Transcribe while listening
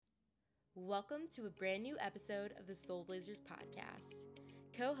Welcome to a brand new episode of the Soul Blazers podcast.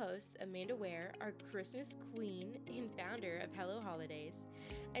 Co-hosts Amanda Ware, our Christmas queen and founder of Hello Holidays,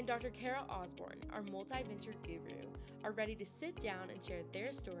 and Dr. Kara Osborne, our multi-venture guru, are ready to sit down and share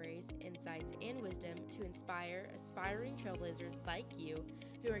their stories, insights, and wisdom to inspire aspiring trailblazers like you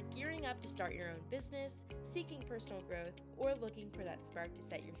who are gearing up to start your own business, seeking personal growth, or looking for that spark to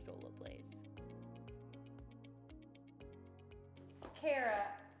set your soul ablaze. Kara,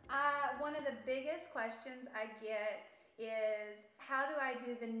 one of the biggest questions I get is how do I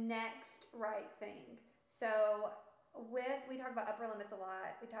do the next right thing? So we talk about upper limits a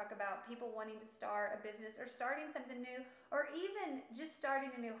lot. We talk about people wanting to start a business or starting something new, or even just starting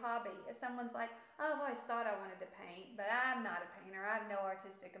a new hobby. If someone's like, oh, I've always thought I wanted to paint, but I'm not a painter. I have no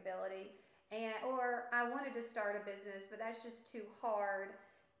artistic ability. Or I wanted to start a business, but that's just too hard.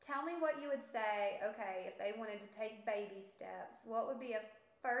 Tell me what you would say, okay, if they wanted to take baby steps, what would be a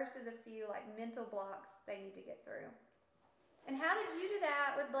first of the few mental blocks they need to get through? And how did you do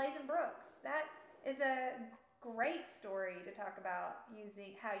that with Blazing Brooks? That is a great story to talk about,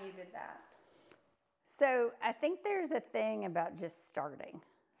 using how you did that. So I think there's a thing about just starting.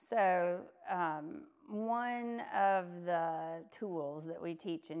 So one of the tools that we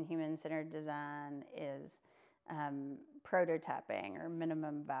teach in human-centered design is prototyping or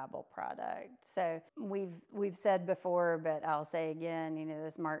minimum viable product. So we've said before, but I'll say again,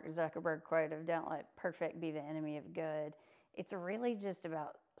 this Mark Zuckerberg quote of "Don't let perfect be the enemy of good." It's really just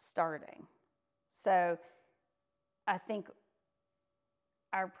about starting. So I think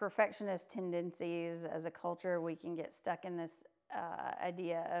our perfectionist tendencies as a culture, we can get stuck in this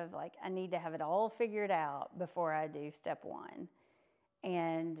idea of I need to have it all figured out before I do step one.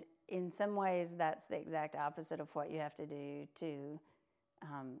 And in some ways, that's the exact opposite of what you have to do to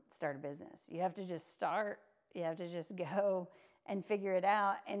start a business. You have to just start. You have to just go and figure it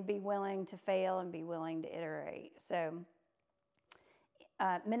out and be willing to fail and be willing to iterate. So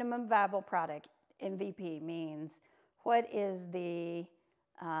minimum viable product, MVP, means what is the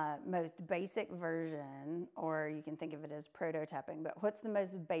most basic version, or you can think of it as prototyping, but what's the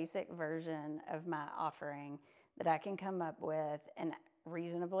most basic version of my offering that I can come up with and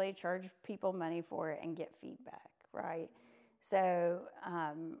reasonably charge people money for it and get feedback, right? So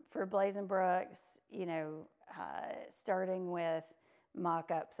for Blazing Brooks, starting with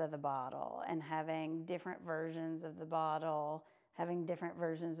mock-ups of the bottle and having different versions of the bottle, having different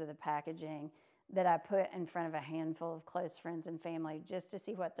versions of the packaging that I put in front of a handful of close friends and family just to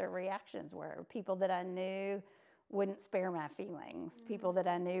see what their reactions were. People that I knew wouldn't spare my feelings. Mm-hmm. People that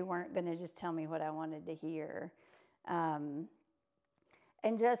I knew weren't going to just tell me what I wanted to hear.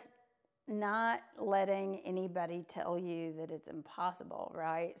 And just not letting anybody tell you that it's impossible,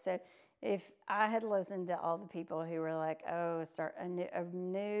 right? So if I had listened to all the people who were like, oh, start a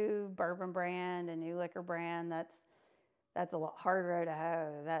new bourbon brand, a new liquor brand, that's a hard road to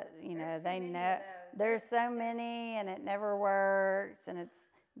hoe. That they know there's so many, and it never works, and it's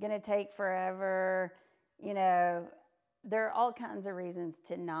gonna take forever. There are all kinds of reasons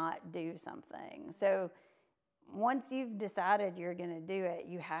to not do something. So once you've decided you're gonna do it,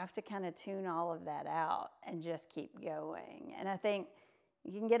 you have to kind of tune all of that out and just keep going. And I think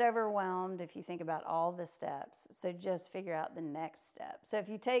you can get overwhelmed if you think about all the steps. So just figure out the next step. So if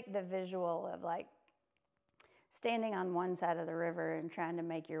you take the visual of standing on one side of the river and trying to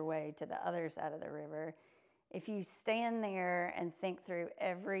make your way to the other side of the river, if you stand there and think through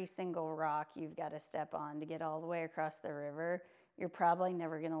every single rock you've got to step on to get all the way across the river, you're probably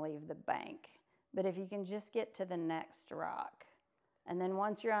never going to leave the bank. But if you can just get to the next rock, and then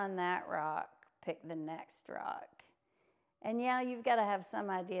once you're on that rock, pick the next rock. And yeah, you've got to have some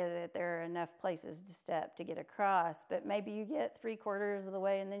idea that there are enough places to step to get across, but maybe you get 3/4 of the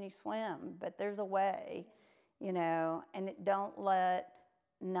way and then you swim, but there's a way. And don't let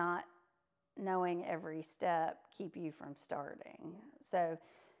not knowing every step keep you from starting. So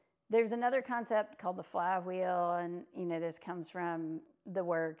there's another concept called the flywheel, and this comes from the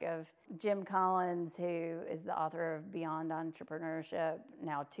work of Jim Collins, who is the author of Beyond Entrepreneurship,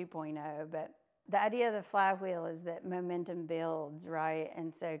 now 2.0. But the idea of the flywheel is that momentum builds, right?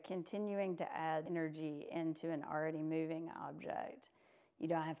 And so continuing to add energy into an already moving object. You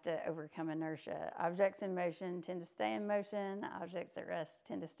don't have to overcome inertia. Objects in motion tend to stay in motion. Objects at rest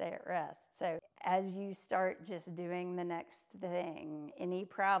tend to stay at rest. So as you start just doing the next thing, any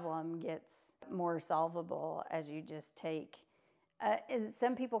problem gets more solvable as you just take,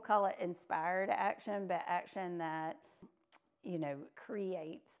 some people call it inspired action, but action that,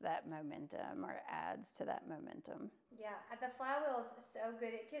 creates that momentum or adds to that momentum. Yeah, the flywheel is so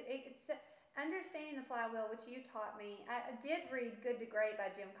good. It's understanding the flywheel, which you taught me. I did read Good to Great by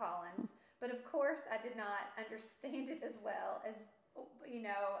Jim Collins, But of course, I did not understand it as well as,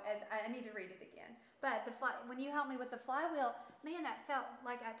 as I need to read it again. But when you helped me with the flywheel, man, that felt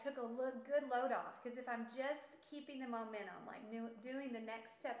like I took a good load off. Because if I'm just keeping the momentum, like doing the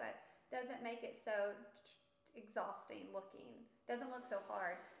next step, it doesn't make it so exhausting looking. Doesn't look so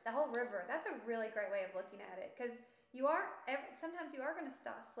hard. The whole river, that's a really great way of looking at it. Because sometimes you are going to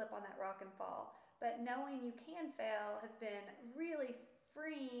slip on that rock and fall. But knowing you can fail has been really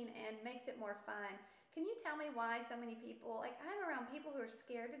freeing and makes it more fun. Can you tell me why so many people, like I'm around people who are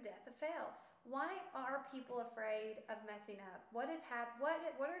scared to death to fail. Why are people afraid of messing up? What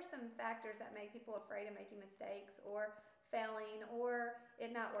are some factors that make people afraid of making mistakes or failing or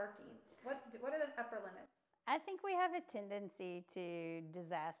it not working? What are the upper limits? I think we have a tendency to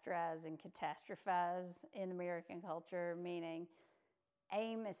disasterize and catastrophize in American culture, meaning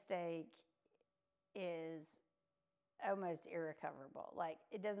a mistake is almost irrecoverable. Like,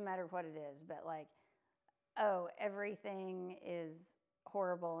 it doesn't matter what it is, but like, oh, everything is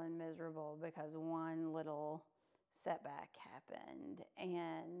horrible and miserable because one little setback happened.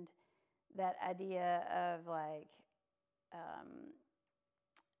 And that idea of like,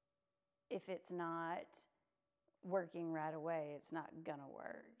 if it's not working right away, it's not gonna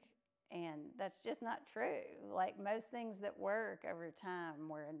work. And that's just not true. Like most things that work over time,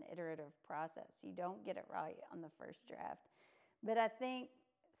 we're an iterative process. You don't get it right on the first draft. But I think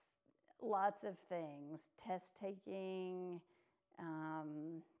lots of things, test taking,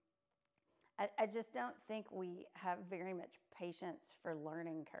 I just don't think we have very much patience for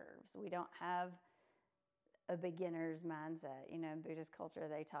learning curves. We don't have a beginner's mindset. You know, in Buddhist culture,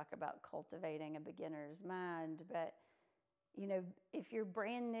 they talk about cultivating a beginner's mind. But, you know, if you're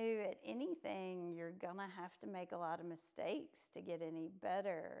brand new at anything, you're going to have to make a lot of mistakes to get any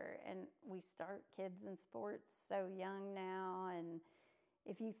better. And we start kids in sports so young now. And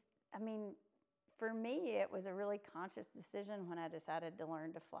for me, it was a really conscious decision when I decided to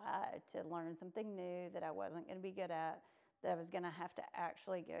learn to fly, to learn something new that I wasn't going to be good at, that I was going to have to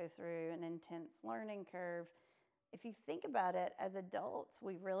actually go through an intense learning curve. If you think about it, as adults,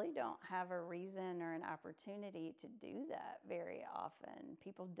 we really don't have a reason or an opportunity to do that very often.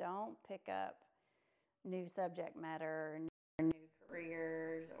 People don't pick up new subject matter or new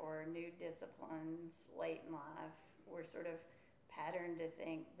careers or new disciplines late in life. We're sort of patterned to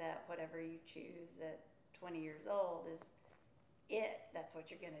think that whatever you choose at 20 years old is that's what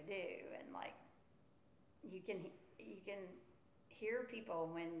you're going to do. And like you can hear people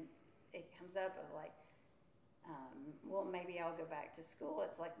when it comes up of like, well, maybe I'll go back to school.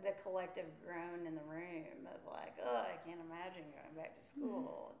 It's like the collective groan in the room of like, oh, I can't imagine going back to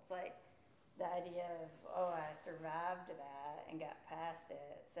school. It's like the idea of, oh, I survived that and got past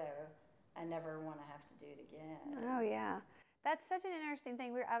it, so I never want to have to do it again. Oh, yeah. That's such an interesting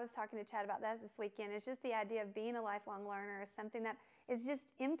thing. I was talking to Chad about that this weekend. It's just the idea of being a lifelong learner is something that is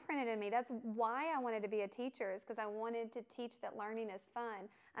just imprinted in me. That's why I wanted to be a teacher, is because I wanted to teach that learning is fun.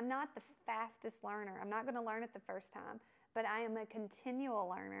 I'm not the fastest learner. I'm not going to learn it the first time, but I am a continual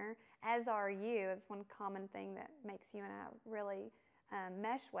learner, as are you. It's one common thing that makes you and I really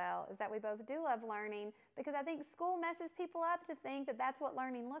mesh well, is that we both do love learning, because I think school messes people up to think that that's what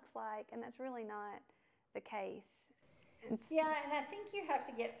learning looks like, and that's really not the case. Yeah, and I think you have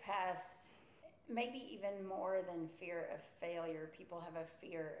to get past maybe even more than fear of failure. People have a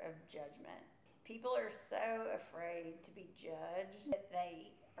fear of judgment. People are so afraid to be judged that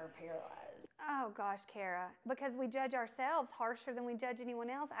they are paralyzed. Oh gosh, Kara, because we judge ourselves harsher than we judge anyone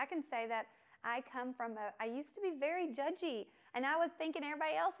else. I can say that I used to be very judgy, and I was thinking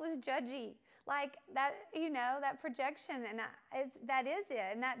everybody else was judgy. Like that, that projection, and that is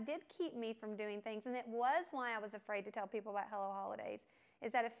it. And that did keep me from doing things. And it was why I was afraid to tell people about Hello Holidays,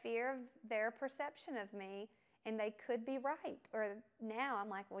 is that a fear of their perception of me, and they could be right. Or now I'm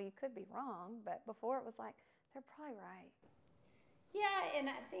like, well, you could be wrong. But before it was like, they're probably right. Yeah, and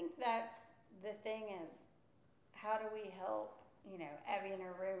I think that's the thing is, how do we help, Abby and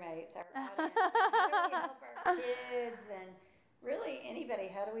her roommates, our audience, how do we help our kids and really anybody?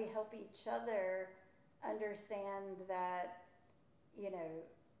 How do we help each other understand that,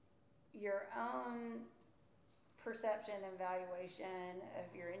 your own perception and valuation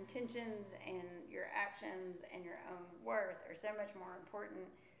of your intentions and your actions and your own worth are so much more important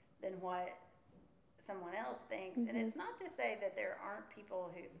than what someone else thinks. Mm-hmm. And it's not to say that there aren't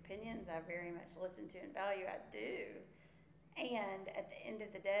people whose opinions I very much listen to and value. I do. And at the end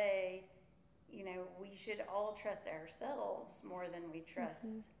of the day, we should all trust ourselves more than we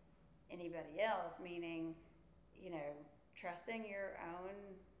trust anybody else, meaning, trusting your own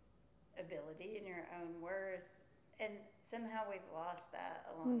ability and your own worth And somehow we've lost that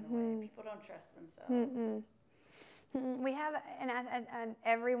along the way. People don't trust themselves. We have, and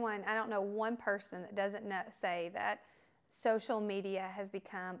everyone, I don't know one person that doesn't say that social media has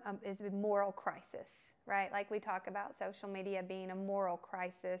become is a moral crisis, right? Like we talk about social media being a moral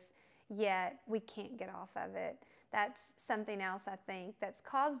crisis, yet we can't get off of it. That's something else, I think, that's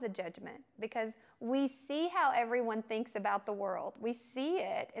caused the judgment, because we see how everyone thinks about the world. We see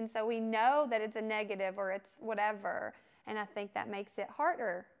it, and so we know that it's a negative or it's whatever, and I think that makes it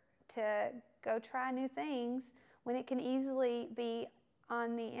harder to go try new things when it can easily be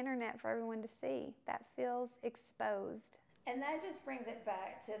on the internet for everyone to see. That feels exposed. And that just brings it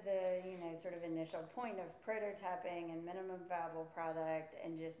back to the, sort of initial point of prototyping and minimum viable product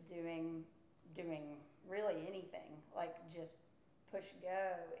and just doing really anything, like just push go,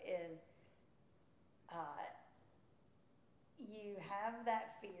 is you have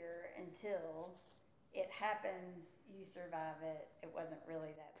that fear until it happens, you survive it, it wasn't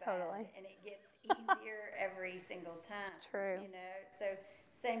really that bad. Totally. And it gets easier every single time. True. So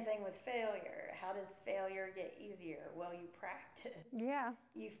same thing with failure. How does failure get easier? Well, you practice. Yeah.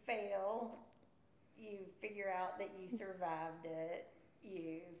 You fail, you figure out that you survived it,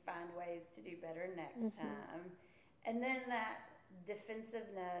 you find ways to do better next time. And then that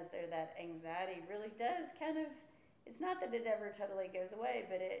defensiveness or that anxiety really does kind of, it's not that it ever totally goes away,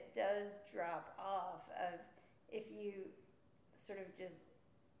 but it does drop off of if you sort of just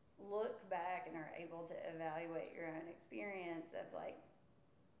look back and are able to evaluate your own experience of like,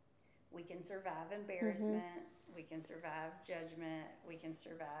 we can survive embarrassment, we can survive judgment, we can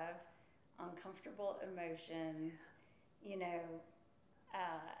survive uncomfortable emotions.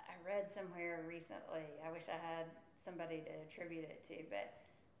 I read somewhere recently, I wish I had somebody to attribute it to, but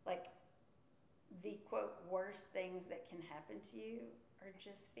like the quote, worst things that can happen to you are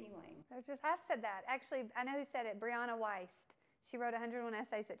just feelings. I've said that. Actually, I know who said it, Brianna Weist. She wrote 101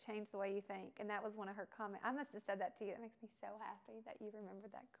 essays that changed the way you think, and that was one of her comments. I must have said that to you. That makes me so happy that you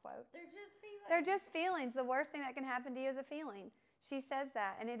remembered that quote. They're just feelings. They're just feelings. The worst thing that can happen to you is a feeling. She says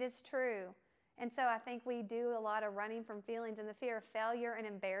that, and it is true. And so I think we do a lot of running from feelings, and the fear of failure and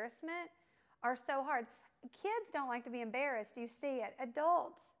embarrassment are so hard. Kids don't like to be embarrassed. You see it.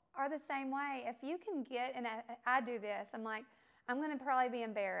 Adults are the same way. If you can get, and I do this, I'm like, I'm going to probably be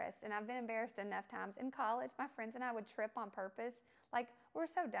embarrassed. And I've been embarrassed enough times. In college, my friends and I would trip on purpose. Like, we're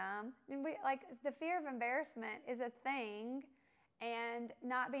so dumb. And the fear of embarrassment is a thing. And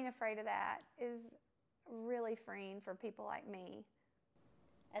not being afraid of that is really freeing for people like me.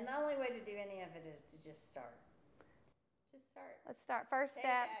 And the only way to do any of it is to just start. Just start. Let's start. First Take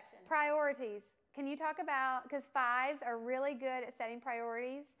step, action. Priorities. Can you talk about, because fives are really good at setting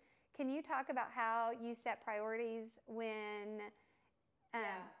priorities. Can you talk about how you set priorities when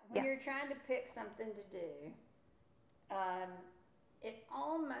you're trying to pick something to do? It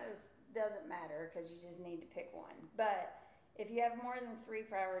almost doesn't matter because you just need to pick one. But if you have more than 3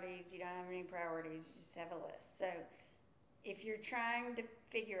 priorities, you don't have any priorities, you just have a list. So if you're trying to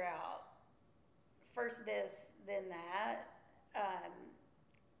figure out first this, then that,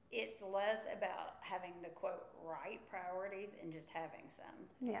 it's less about having the quote right priorities and just having some.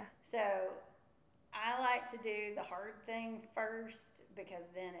 Yeah. So I like to do the hard thing first because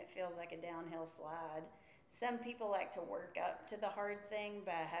then it feels like a downhill slide. Some people like to work up to the hard thing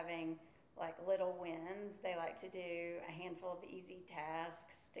by having like little wins. They like to do a handful of easy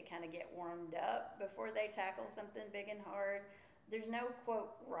tasks to kind of get warmed up before they tackle something big and hard. There's no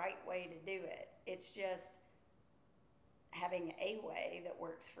quote right way to do it. It's just having a way that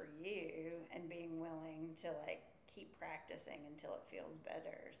works for you and being willing to like keep practicing until it feels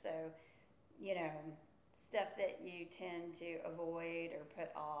better. So, stuff that you tend to avoid or put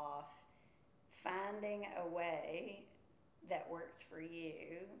off, finding a way that works for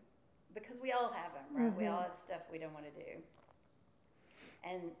you, because we all have them, right? We all have stuff we don't want to do,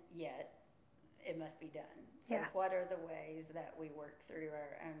 and yet it must be done. So what are the ways that we work through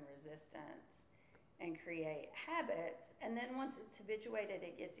our own resistance and create habits? And then once it's habituated,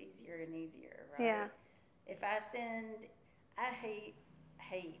 it gets easier and easier, right? Yeah. If I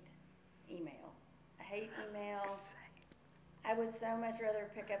hate email. I hate email. I would so much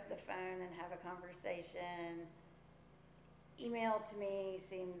rather pick up the phone and have a conversation. Email to me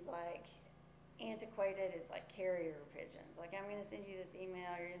seems like antiquated. It's like carrier pigeons. Like, I'm going to send you this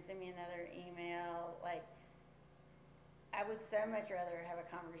email, you're going to send me another email. Like, I would so much rather have a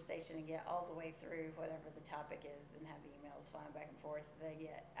conversation and get all the way through whatever the topic is than have emails flying back and forth. They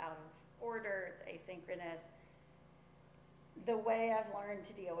get out of order. It's asynchronous. The way I've learned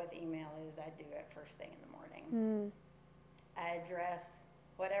to deal with email is I do it first thing in the morning. I address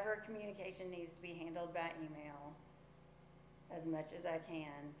whatever communication needs to be handled by email as much as I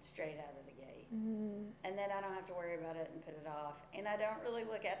can straight out of the gate. And then I don't have to worry about it and put it off. And I don't really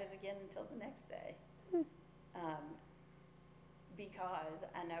look at it again until the next day. Because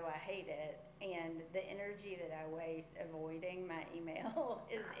I know I hate it, and the energy that I waste avoiding my email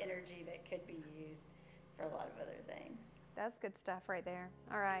is energy that could be used for a lot of other things. That's good stuff right there.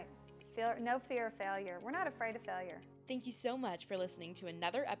 All right. No fear of failure. We're not afraid of failure. Thank you so much for listening to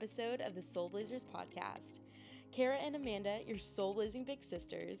another episode of the Soul Blazers podcast. Kara and Amanda, your soul blazing big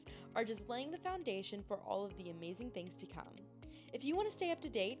sisters, are just laying the foundation for all of the amazing things to come. If you want to stay up to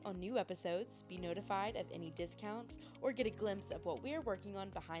date on new episodes, be notified of any discounts, or get a glimpse of what we are working on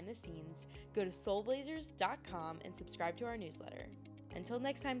behind the scenes, go to soulblazers.com and subscribe to our newsletter. Until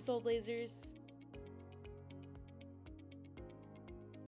next time, Soul Blazers!